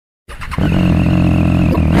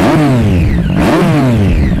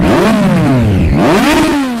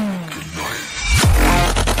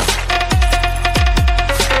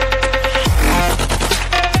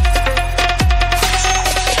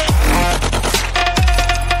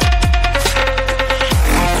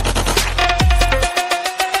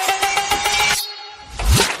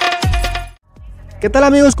¿Qué tal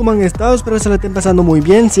amigos? ¿Cómo han estado? Espero que se la estén pasando muy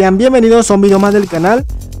bien. Sean bienvenidos a un video más del canal.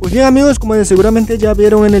 Pues bien amigos, como seguramente ya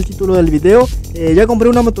vieron en el título del video, ya compré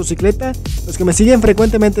una motocicleta. Los que me siguen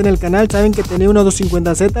frecuentemente en el canal saben que tenía una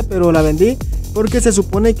 250Z, pero la vendí porque se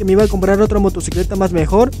supone que me iba a comprar otra motocicleta más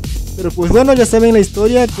mejor. Pero pues bueno, ya saben la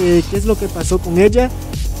historia, qué es lo que pasó con ella.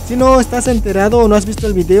 Si no estás enterado o no has visto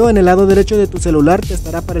el video, en el lado derecho de tu celular te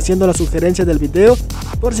estará apareciendo la sugerencia del video,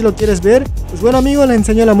 por si lo quieres ver. Pues bueno amigos, les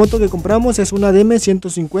enseño la moto que compramos, es una DM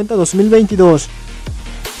 150 2022.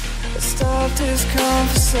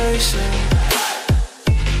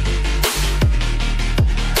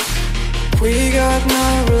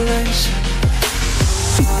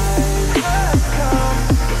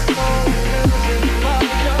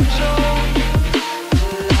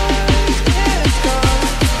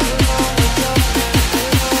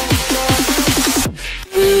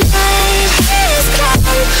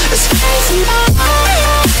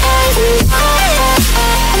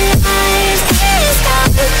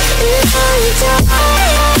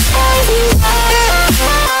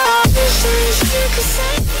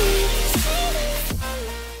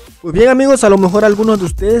 Pues bien amigos, a lo mejor algunos de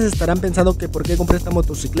ustedes estarán pensando que por qué compré esta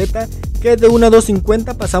motocicleta, que de una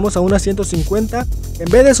 250 pasamos a una 150, en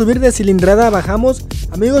vez de subir de cilindrada bajamos.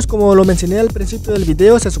 Amigos, como lo mencioné al principio del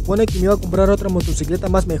video, se supone que me iba a comprar otra motocicleta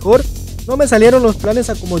más mejor. No me salieron los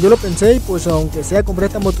planes a como yo lo pensé y pues aunque sea compré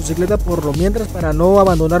esta motocicleta por lo mientras para no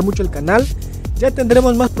abandonar mucho el canal. Ya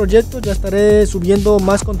tendremos más proyectos, ya estaré subiendo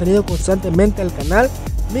más contenido constantemente al canal.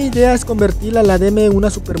 Mi idea es convertirla a la DM en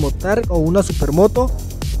una supermotar o una supermoto.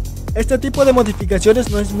 Este tipo de modificaciones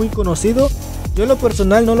no es muy conocido. Yo en lo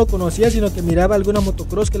personal no lo conocía, sino que miraba algunas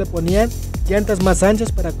motocross que le ponían llantas más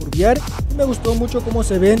anchas para curviar y me gustó mucho cómo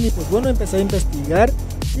se ven y pues bueno, empecé a investigar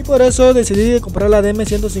y por eso decidí comprar la DM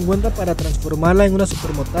 150 para transformarla en una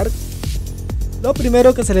supermotar. Lo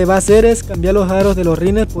primero que se le va a hacer es cambiar los aros de los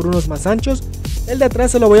rines por unos más anchos. El de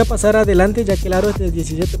atrás se lo voy a pasar adelante ya que el aro es de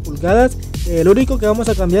 17 pulgadas. Lo único que vamos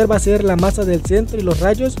a cambiar va a ser la masa del centro y los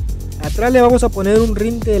rayos. Atrás le vamos a poner un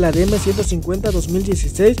rin de la DM 150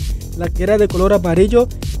 2016, la que era de color amarillo.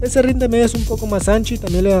 Ese rin también es un poco más ancho y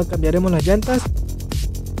también le cambiaremos las llantas.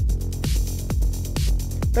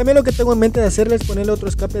 También lo que tengo en mente de hacerle es ponerle otro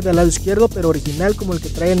escape del lado izquierdo, pero original como el que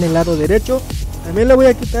trae en el lado derecho. También le voy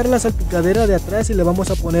a quitar la salpicadera de atrás y le vamos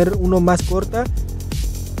a poner uno más corta.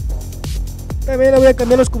 También le voy a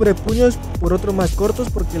cambiar los cubrepuños por otros más cortos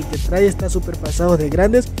porque el que trae está súper pasado de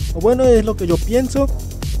grandes, o bueno, es lo que yo pienso.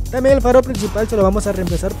 También el faro principal se lo vamos a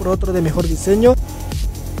reemplazar por otro de mejor diseño.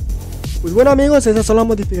 Pues bueno amigos, esas son las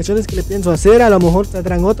modificaciones que le pienso hacer. A lo mejor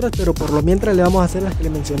saldrán otras, pero por lo mientras le vamos a hacer las que le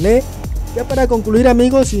mencioné. Ya para concluir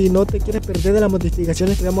amigos, si no te quieres perder de las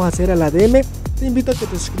modificaciones que vamos a hacer a la DM, te invito a que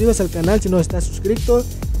te suscribas al canal si no estás suscrito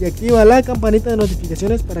y activa la campanita de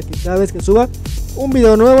notificaciones para que cada vez que suba un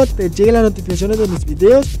video nuevo te lleguen las notificaciones de mis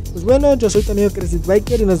videos. Pues bueno, yo soy tu amigo Crazy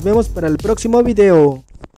Biker y nos vemos para el próximo video.